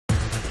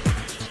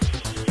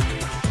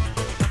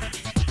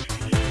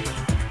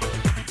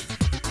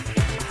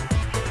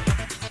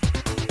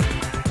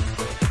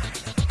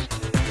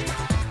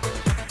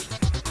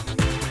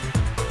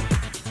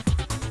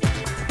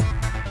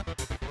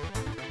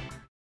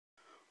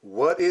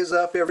What is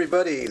up,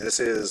 everybody? This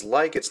is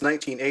it's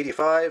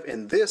 1985,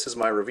 and this is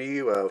my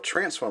review of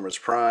Transformers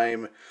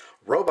Prime,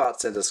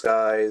 Robots in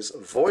Disguise,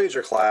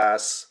 Voyager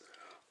class,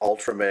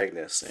 Ultra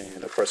Magnus.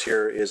 And of course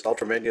here is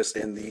Ultra Magnus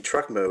in the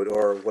truck mode,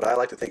 or what I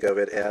like to think of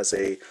it as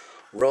a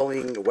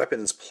rolling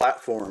weapons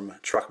platform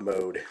truck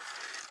mode.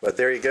 But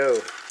there you go.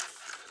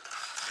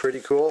 Pretty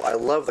cool. I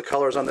love the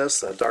colors on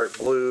this, the dark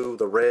blue,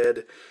 the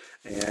red,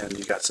 and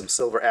you got some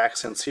silver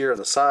accents here on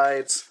the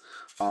sides,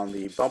 on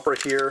the bumper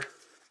here.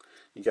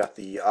 You got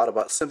the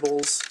Autobot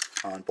symbols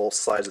on both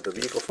sides of the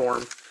vehicle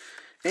form,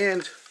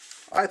 and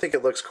I think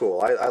it looks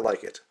cool. I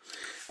like it.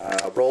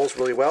 Rolls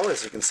really well,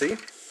 as you can see.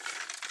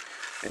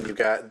 And you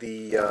got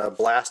the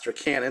blaster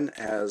cannon,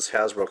 as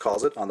Hasbro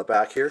calls it, on the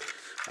back here.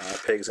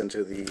 Pegs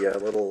into the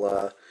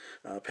little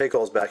peg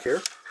holes back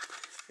here.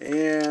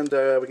 And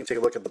we can take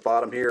a look at the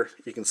bottom here.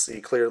 You can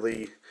see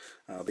clearly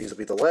these will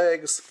be the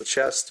legs, the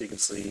chest. You can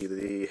see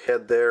the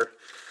head there.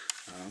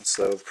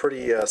 So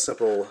pretty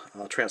simple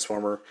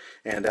transformer,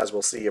 and as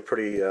we'll see, a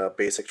pretty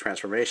basic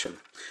transformation.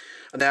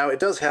 Now it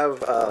does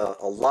have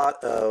a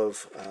lot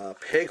of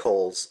peg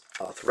holes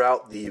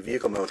throughout the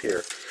vehicle mode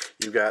here.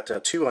 You've got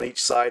two on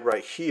each side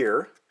right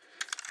here,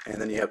 and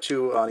then you have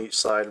two on each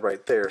side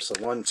right there. So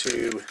 1,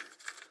 2,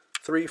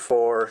 3,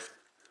 4,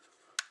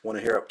 one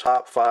here up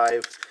top,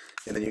 5,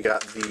 and then you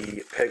got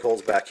the peg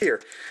holes back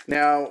here.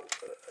 Now,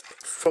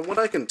 from what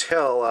I can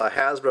tell,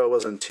 Hasbro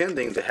was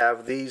intending to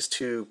have these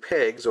two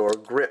pegs, or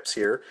grips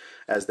here,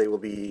 as they will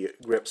be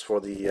grips for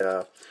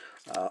the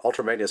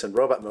Ultra Magnus and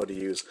Robot mode to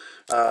use.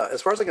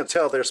 As far as I can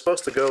tell, they're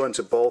supposed to go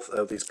into both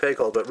of these peg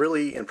holes, but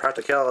really, in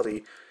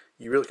practicality,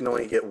 you really can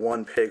only get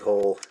one peg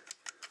hole,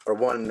 or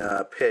one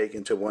peg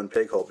into one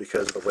peg hole,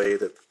 because of the way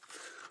that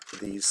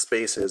the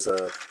space is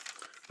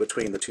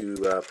between the two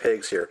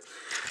pegs here.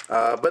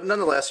 But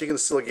nonetheless, you can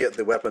still get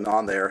the weapon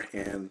on there,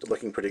 and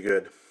looking pretty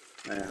good.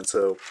 And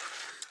so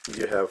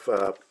you have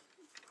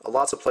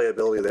lots of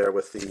playability there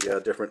with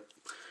the different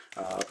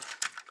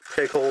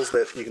peg holes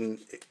that you can.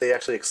 They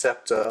actually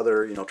accept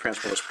other,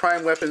 Transformers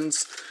Prime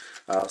weapons,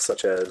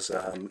 such as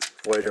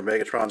Voyager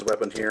Megatron's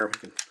weapon here. We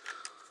can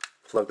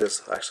plug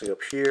this actually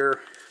up here,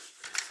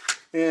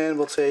 and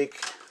we'll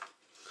take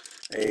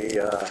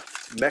a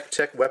Mech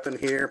Tech weapon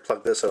here.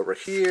 Plug this over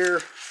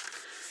here,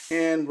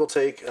 and we'll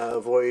take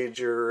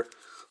Voyager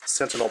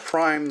Sentinel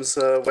Prime's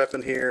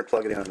weapon here.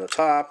 Plug it in on the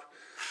top.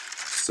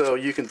 So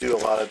you can do a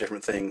lot of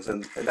different things,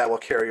 and that will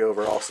carry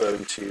over also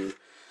into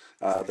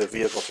the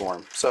vehicle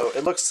form. So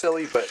it looks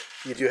silly, but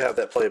you do have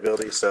that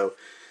playability. So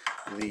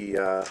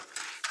the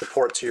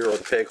ports here, or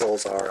the peg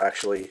holes, are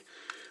actually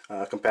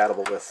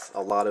compatible with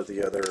a lot of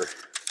the other,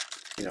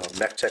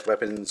 Mech Tech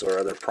weapons, or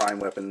other Prime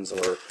weapons,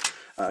 or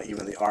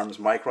even the ARMS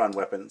Micron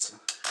weapons.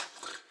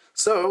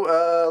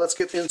 So let's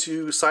get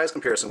into size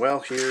comparison.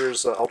 Well,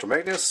 here's Ultra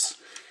Magnus.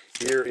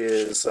 Here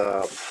is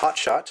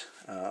Hotshot,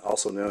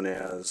 also known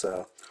as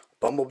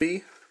Bumblebee,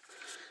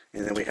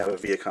 and then we have a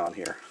Viacon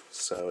here.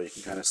 So you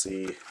can kind of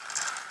see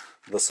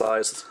the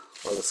size,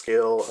 or the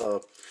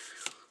scale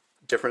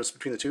difference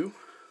between the two.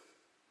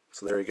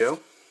 So there you go.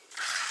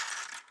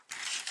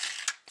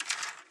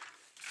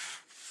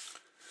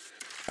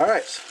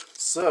 Alright,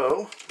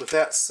 so with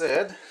that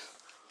said,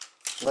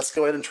 let's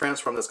go ahead and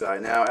transform this guy.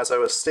 Now, as I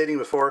was stating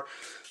before,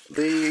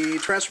 the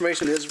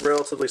transformation is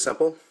relatively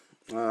simple.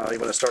 You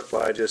want to start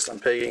by just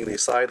unpegging the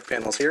side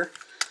panels here.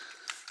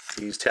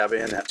 These tab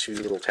in at two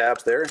little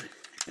tabs there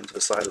into the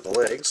side of the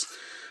legs.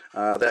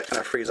 That kind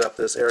of frees up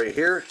this area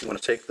here. You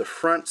want to take the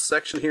front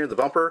section here, the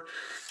bumper.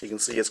 You can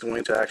see it's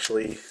going to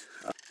actually,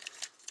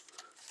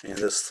 and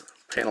this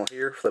panel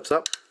here flips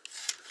up.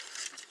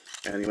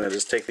 And you want to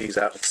just take these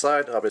out to the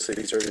side. Obviously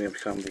these are going to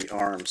become the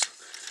arms.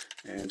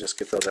 And just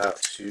get those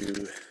out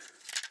to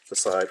the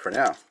side for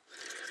now.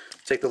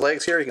 Take the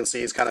legs here. You can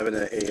see it's kind of in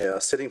a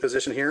sitting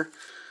position here.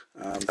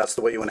 That's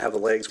the way you want to have the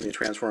legs when you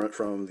transform it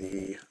from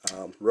the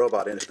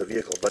robot into the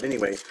vehicle. But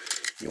anyway,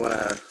 you want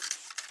to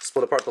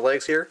split apart the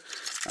legs here.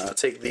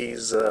 Take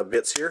these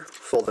bits here,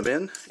 fold them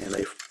in, and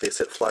they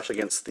sit flush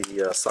against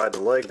the side of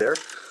the leg there.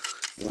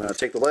 You want to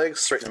take the legs,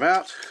 straighten them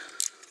out,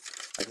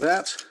 like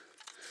that.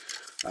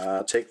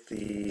 Take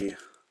the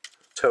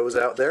toes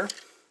out there.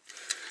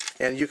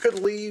 And you could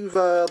leave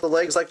the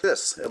legs like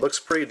this. It looks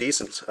pretty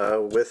decent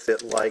with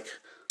it like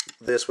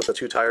this, with the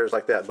two tires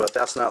like that, but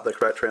that's not the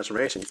correct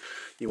transformation.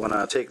 You want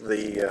to take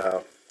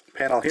the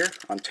panel here,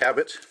 untab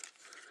it.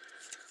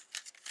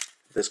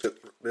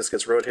 This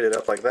gets rotated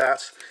up like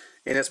that,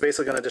 and it's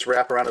basically going to just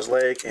wrap around his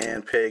leg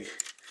and peg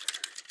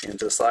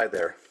into the side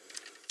there.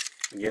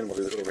 Again, we'll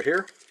do it over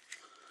here.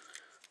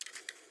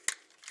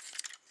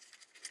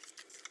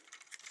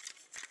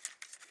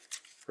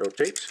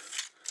 Rotate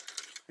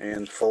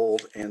and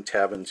fold and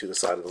tab into the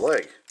side of the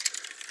leg.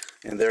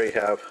 And there you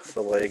have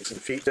the legs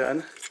and feet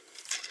done.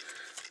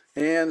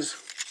 And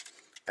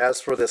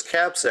as for this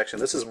cab section,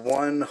 this is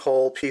one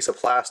whole piece of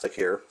plastic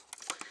here.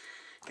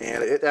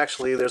 And it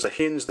actually, there's a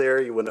hinge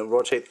there. You want to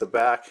rotate the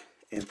back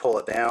and pull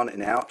it down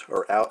and out,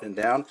 or out and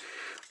down.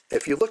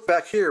 If you look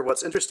back here,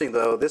 what's interesting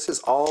though, this is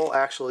all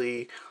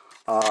actually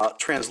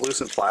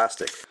translucent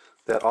plastic.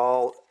 that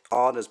all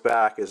on his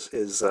back is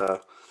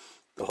the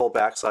whole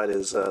backside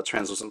is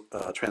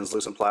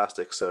translucent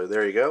plastic. So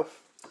there you go.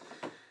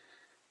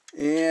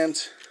 And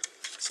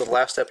so the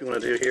last step you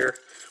want to do here,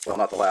 well,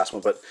 not the last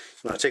one, but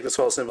you want to take this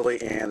whole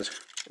assembly and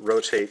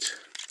rotate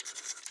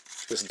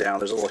this down.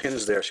 There's a little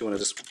hinge there, so you want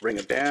to just bring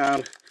it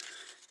down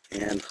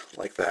and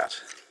like that.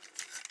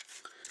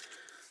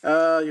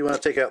 You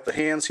want to take out the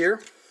hands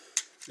here.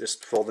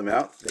 Just fold them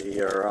out. They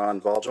are on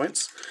ball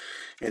joints.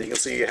 And you can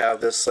see you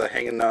have this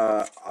hanging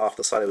off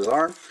the side of his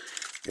arm.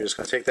 You're just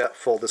going to take that,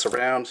 fold this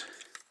around,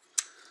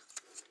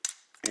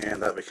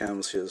 and that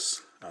becomes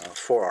his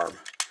forearm.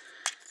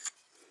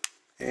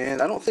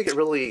 And I don't think it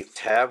really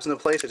tabs into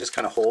place. It just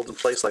kind of holds in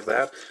place like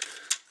that.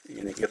 And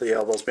you can get the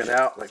elbows bent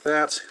out like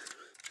that.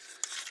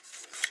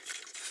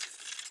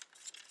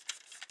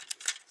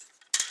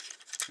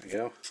 There you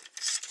go.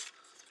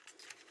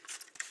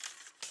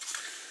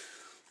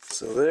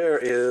 So there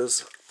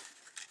is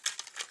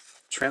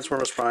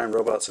Transformers Prime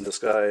Robots in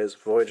Disguise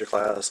Voyager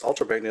class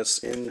Ultra Magnus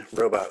in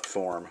robot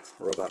form,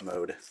 robot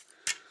mode.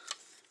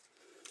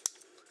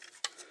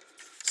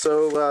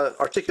 So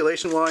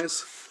articulation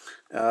wise,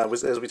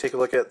 as we take a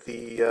look at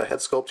the head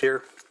sculpt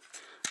here,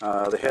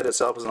 the head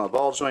itself is on a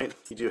ball joint.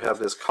 You do have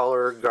this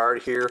collar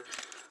guard here.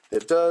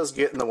 It does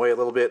get in the way a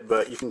little bit,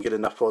 but you can get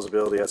enough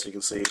posability, as you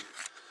can see,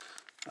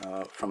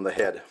 from the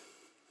head.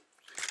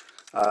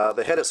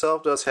 The head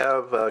itself does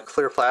have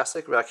clear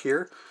plastic back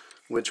here,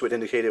 which would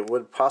indicate it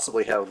would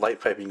possibly have light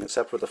piping,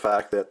 except for the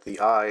fact that the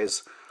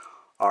eyes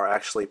are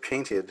actually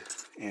painted,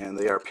 and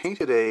they are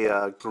painted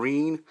a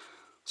green,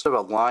 sort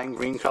of a lime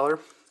green color.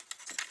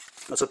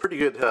 That's a pretty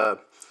good head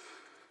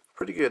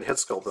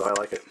sculpt, though. I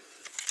like it.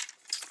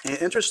 And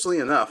interestingly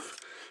enough,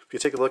 if you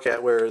take a look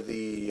at where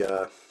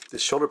the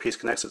this shoulder piece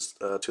connects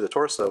it, to the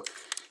torso,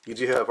 you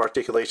do have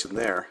articulation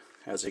there,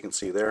 as you can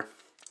see there.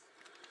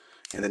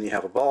 And then you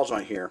have a ball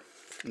joint here.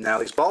 Now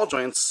these ball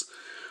joints,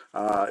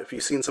 if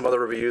you've seen some other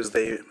reviews,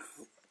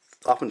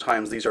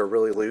 oftentimes these are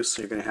really loose,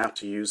 so you're going to have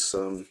to use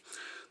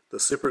the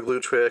super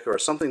glue trick or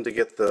something to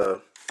get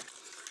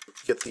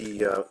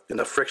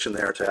enough friction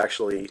there to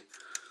actually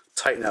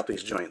tighten up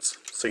these joints.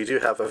 So you do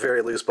have a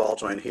very loose ball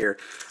joint here.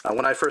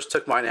 When I first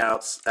took mine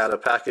out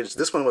of package,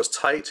 this one was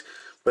tight,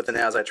 but then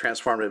as I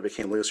transformed it, it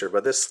became looser.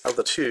 But this, of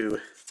the two,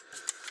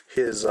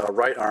 his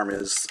right arm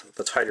is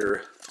the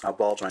tighter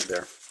ball joint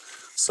there.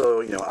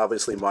 So, you know,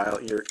 obviously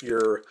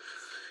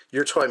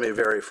your toy may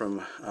vary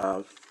from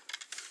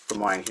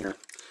mine here.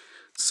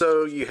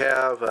 So you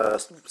have a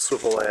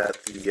swivel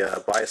at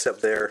the bicep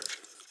there.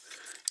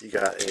 You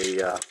got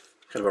a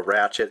kind of a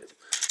ratchet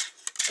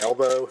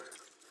elbow.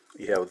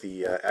 You have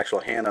the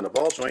actual hand on the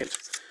ball joint.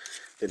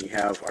 Then you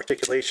have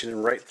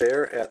articulation right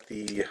there at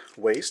the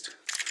waist.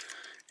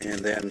 And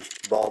then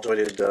ball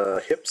jointed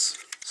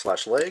hips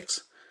 /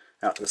 legs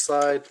out to the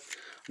side.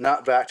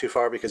 Not back too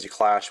far because you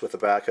clash with the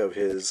back of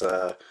his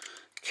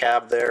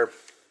cab there.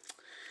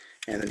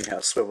 And then you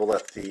have swivel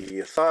at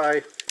the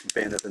thigh,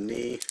 bend at the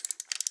knee.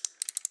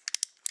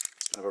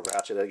 Kind of a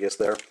ratchet, I guess,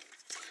 there.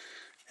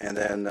 And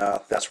then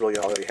that's really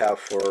all you have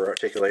for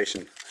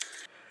articulation.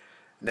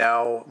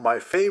 Now, my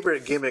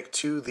favorite gimmick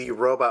to the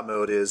robot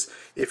mode is,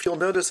 if you'll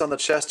notice on the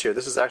chest here,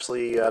 this is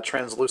actually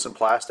translucent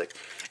plastic.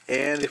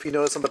 And if you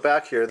notice on the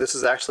back here, this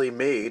is actually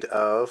made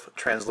of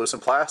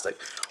translucent plastic.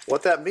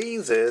 What that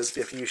means is,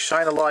 if you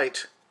shine a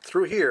light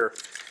through here,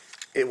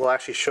 it will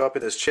actually show up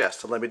in his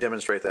chest. And let me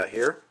demonstrate that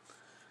here.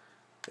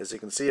 As you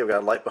can see, I've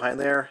got a light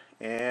behind there,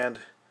 and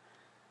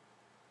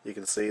you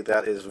can see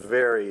that is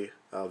very,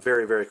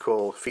 very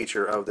cool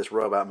feature of this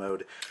robot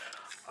mode.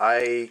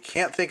 I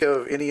can't think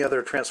of any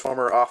other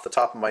Transformer off the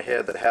top of my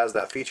head that has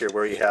that feature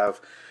where you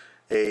have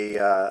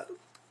a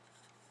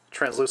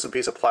translucent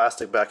piece of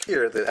plastic back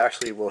here that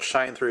actually will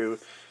shine through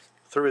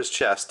his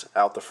chest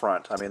out the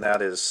front. I mean,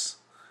 that's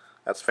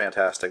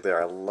fantastic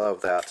there. I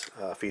love that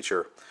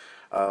feature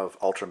of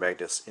Ultra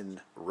Magnus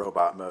in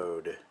robot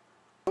mode.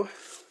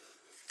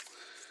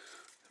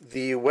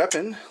 The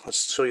weapon,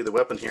 let's show you the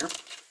weapon here.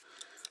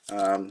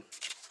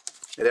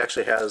 It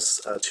actually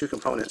has two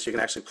components. You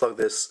can actually plug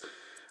this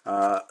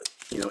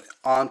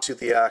onto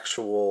the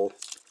actual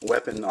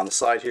weapon on the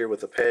side here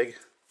with a peg.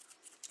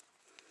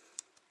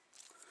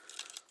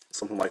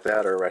 Something like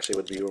that, or actually it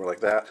would be more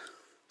like that.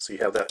 So you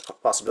have that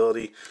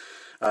possibility.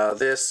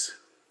 This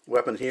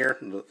weapon here,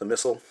 the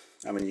missile,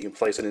 I mean, you can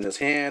place it in his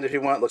hand if you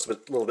want. It looks a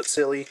little bit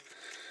silly,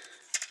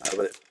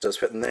 but it does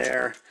fit in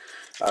there.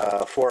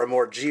 For a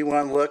more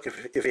G1 look,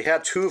 if he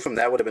had two of them,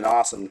 that would have been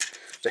awesome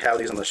to have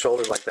these on the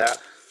shoulders like that.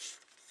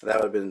 That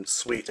would have been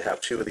sweet to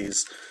have two of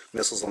these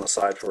missiles on the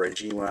side for a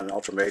G1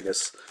 Ultra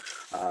Magnus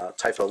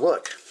type of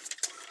look.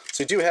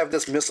 So you do have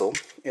this missile.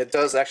 It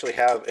does actually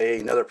have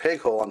another peg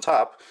hole on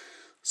top,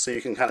 so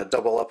you can kind of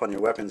double up on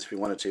your weapons if you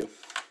wanted to.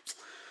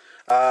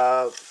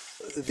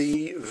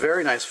 The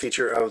very nice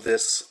feature of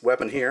this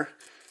weapon here,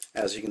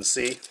 as you can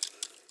see,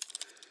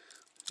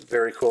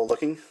 very cool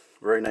looking,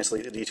 very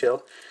nicely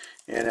detailed.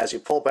 And as you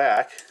pull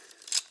back,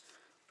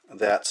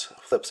 that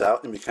flips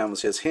out and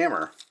becomes his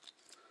hammer.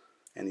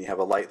 And you have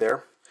a light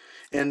there.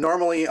 And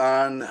normally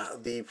on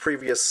the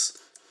previous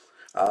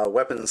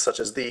weapons such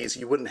as these,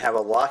 you wouldn't have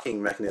a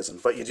locking mechanism,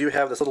 but you do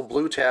have this little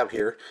blue tab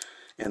here,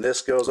 and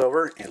this goes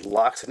over and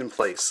locks it in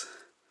place.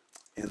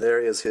 And there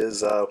is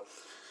his, I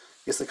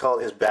guess they call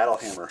it his battle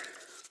hammer.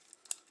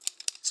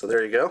 So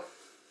there you go.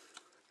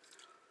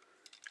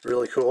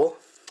 Really cool.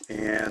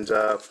 And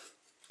of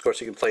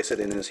course you can place it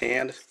in his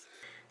hand.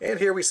 And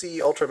here we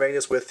see Ultra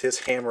Magnus with his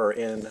hammer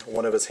in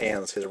one of his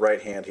hands, his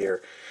right hand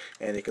here.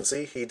 And you can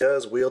see he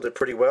does wield it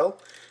pretty well,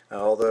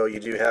 although you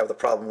do have the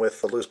problem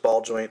with the loose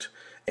ball joint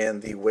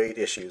and the weight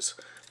issues.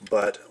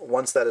 But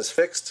once that is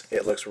fixed,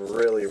 it looks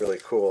really, really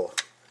cool.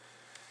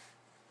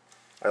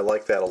 I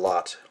like that a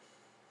lot.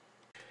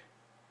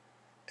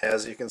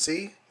 As you can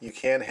see, you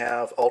can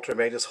have Ultra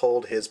Magnus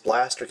hold his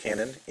blaster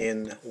cannon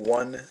in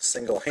one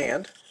single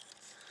hand,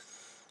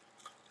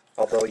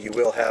 although you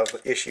will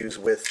have issues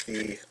with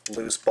the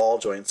loose ball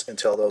joints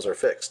until those are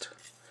fixed.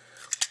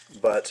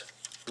 But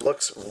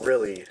looks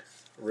really,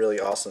 really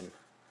awesome.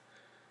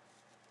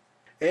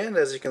 And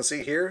as you can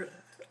see here,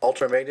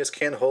 Ultra Magnus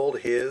can hold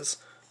his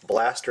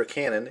blaster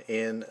cannon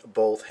in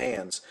both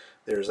hands.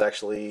 There's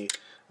actually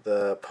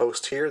the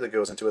post here that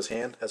goes into his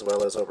hand, as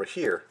well as over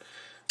here.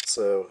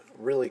 So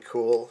really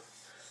cool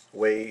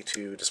way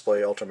to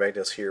display Ultra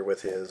Magnus here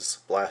with his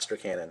blaster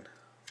cannon.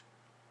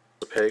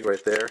 The peg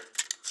right there,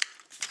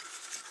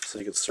 so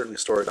you could certainly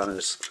store it on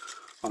his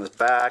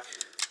back.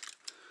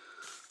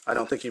 I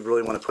don't think you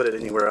really want to put it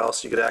anywhere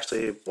else. You could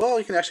actually, well,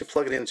 you can actually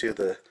plug it into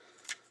the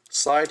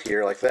side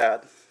here like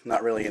that.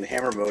 Not really in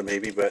hammer mode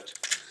maybe, but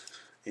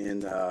in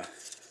the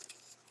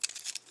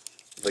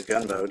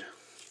gun mode,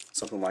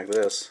 something like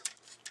this,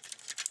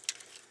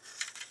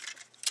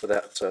 for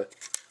that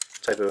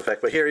type of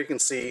effect. But here you can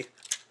see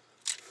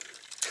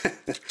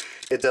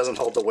it doesn't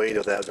hold the weight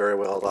of that very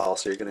well at all,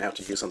 so you're going to have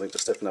to use something to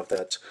stiffen up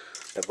that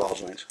ball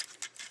joint.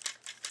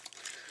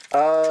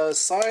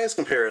 Size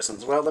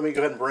comparisons. Well, let me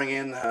go ahead and bring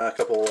in a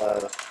couple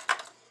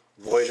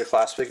Voyager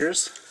class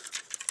figures.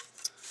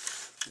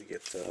 Let me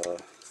get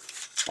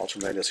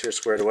Ultra Magnus here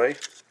squared away.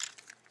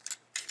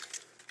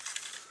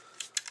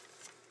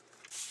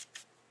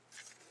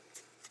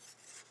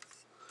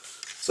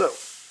 So,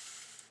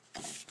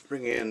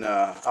 bring in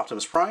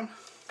Optimus Prime.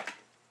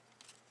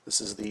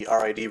 This is the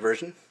RID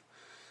version.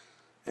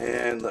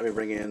 And let me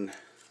bring in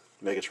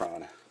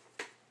Megatron.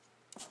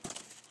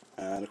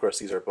 And of course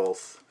these are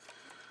both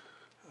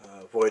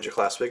Voyager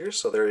class figures,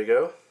 so there you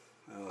go.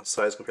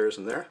 Size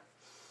comparison there.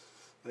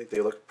 I think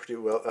they look pretty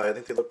well. I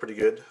think they look pretty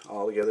good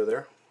all together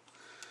there.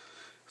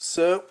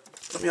 So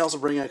let me also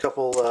bring in a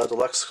couple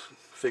deluxe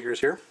figures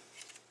here.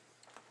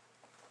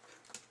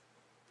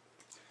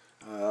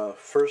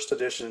 First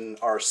edition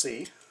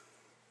RC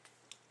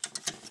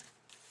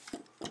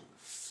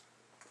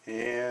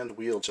and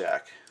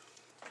Wheeljack.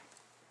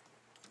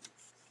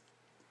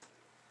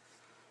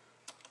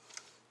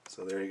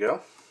 So there you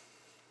go.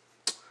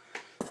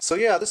 So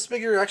yeah, this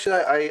figure actually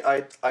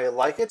I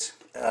like it.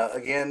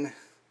 Again,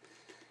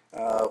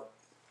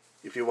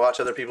 if you watch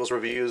other people's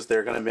reviews,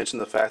 they're going to mention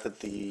the fact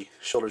that the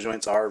shoulder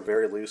joints are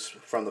very loose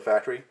from the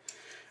factory.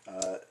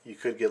 You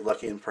could get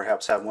lucky and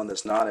perhaps have one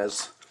that's not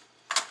as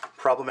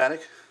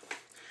problematic.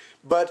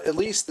 But at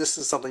least this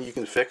is something you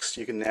can fix.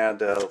 You can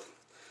add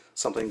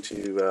something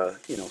to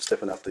you know,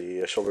 stiffen up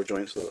the shoulder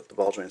joints, the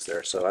ball joints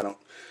there. So I don't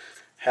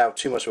have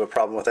too much of a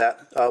problem with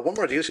that.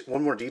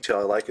 One more detail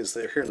I like is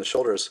that here in the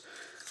shoulders,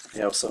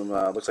 you have some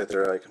looks like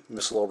they're like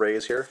missile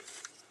arrays here,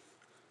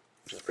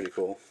 which is pretty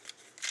cool.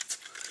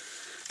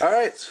 All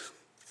right,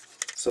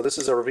 so this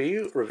is a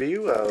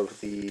review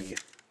of the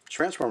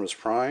Transformers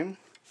Prime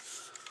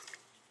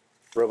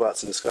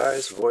Robots in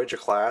Disguise Voyager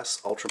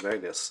class Ultra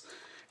Magnus.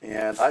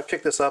 And I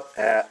picked this up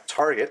at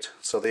Target,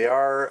 so they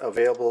are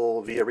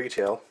available via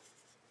retail.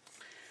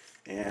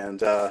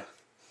 And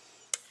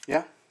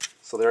yeah,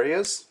 so there he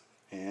is,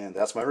 and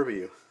that's my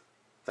review.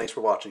 Thanks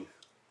for watching.